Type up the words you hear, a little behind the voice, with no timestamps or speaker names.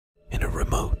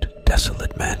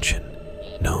desolate mansion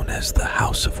known as the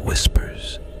House of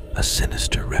Whispers, a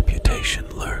sinister reputation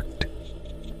lurked.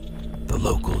 The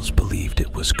locals believed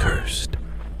it was cursed,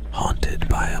 haunted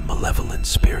by a malevolent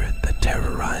spirit that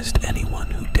terrorized anyone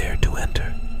who dared to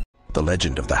enter. The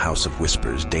legend of the House of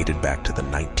Whispers dated back to the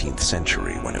 19th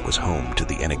century when it was home to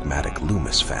the enigmatic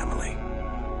Loomis family.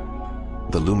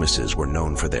 The Loomises were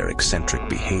known for their eccentric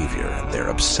behavior and their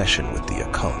obsession with the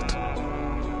occult.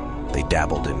 They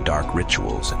dabbled in dark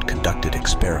rituals and conducted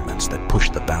experiments that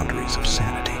pushed the boundaries of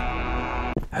sanity.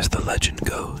 As the legend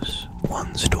goes,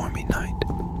 one stormy night,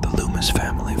 the Loomis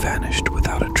family vanished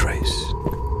without a trace.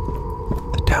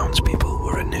 The townspeople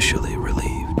were initially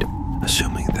relieved,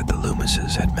 assuming that the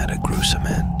Loomises had met a gruesome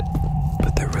end,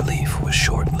 but their relief was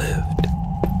short-lived.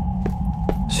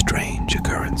 Strange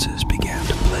occurrences began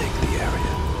to plague the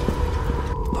area.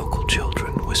 Local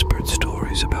children whispered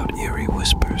stories about eerie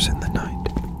whispers in the night,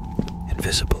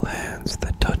 invisible hands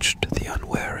that touched the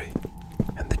unwary,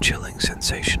 and the chilling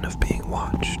sensation of being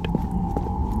watched.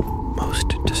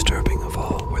 Most disturbing of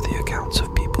all were the accounts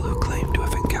of people who claimed to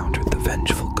have encountered the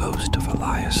vengeful ghost of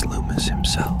Elias Loomis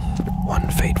himself. One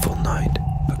fateful night,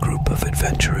 a group of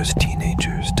adventurous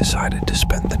teenagers decided to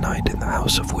spend the night in the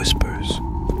House of Whispers,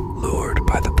 lured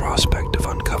by the prospect of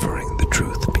uncovering the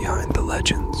truth behind the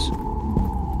legends.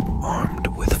 Armed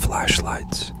with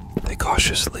flashlights, they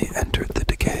cautiously entered the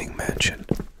decaying mansion,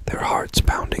 their hearts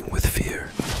pounding with fear.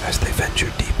 As they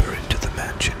ventured deeper into the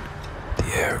mansion, the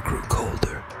air grew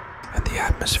colder, and the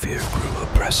atmosphere grew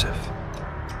oppressive.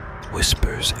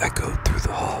 Whispers echoed through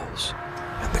the halls,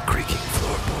 and the creaking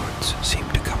floorboards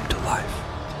seemed to come to life.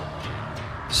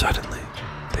 Suddenly,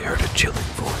 they heard a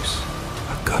chilling voice,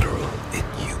 a guttural,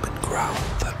 inhuman growl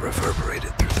that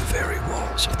reverberated through the very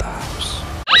walls of the house.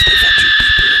 As they ventured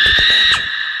deeper into the mansion,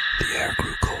 the air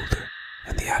grew colder,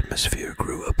 and the atmosphere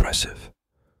grew oppressive.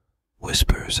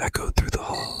 Whispers echoed through the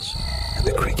halls, and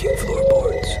the creaking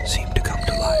floorboards seemed to come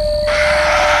to life.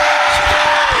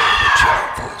 Suddenly, they heard a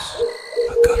chilling voice,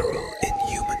 a guttural,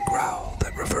 inhuman growl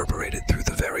that reverberated through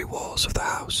the very walls of the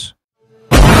house.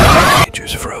 The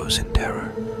teenagers froze in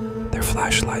terror, their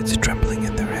flashlights trembling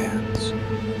in their hands.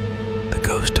 The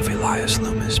ghost of Elias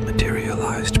Loomis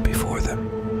materialized before them,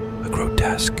 a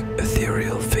grotesque,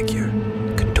 ethereal figure,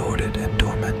 contorted and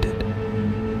tormented.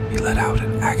 He let out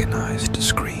an agonized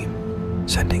scream,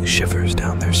 sending shivers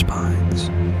down their spines.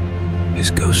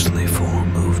 His ghostly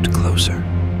form moved closer,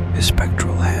 his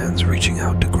spectral hands reaching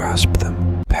out to grasp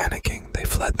them. Panicking, they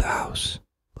fled the house,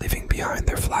 leaving behind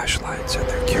their flashlights and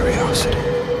their curiosity.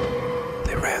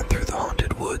 They ran through the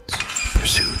haunted woods,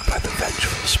 pursued by the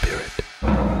vengeful spirit.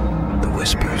 The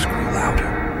whispers grew louder,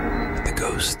 and the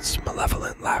ghost's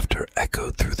malevolent laughter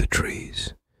echoed through the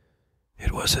trees.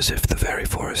 It was as if the very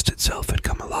forest itself had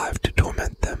come alive to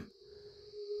torment them.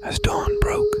 As dawn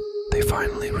broke, they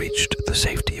finally reached the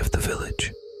safety of the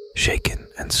village, shaken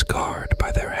and scarred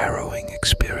by their harrowing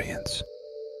experience.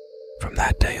 From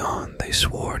that day on, they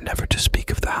swore never to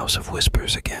speak of the House of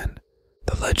Whispers again.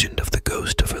 The legend of the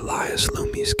ghost of Elias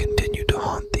Loomis continued to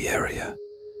haunt the area,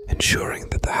 ensuring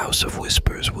that the House of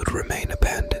Whispers would remain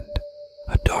abandoned,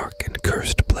 a dark and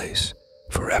cursed place,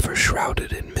 forever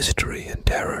shrouded in mystery and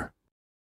terror.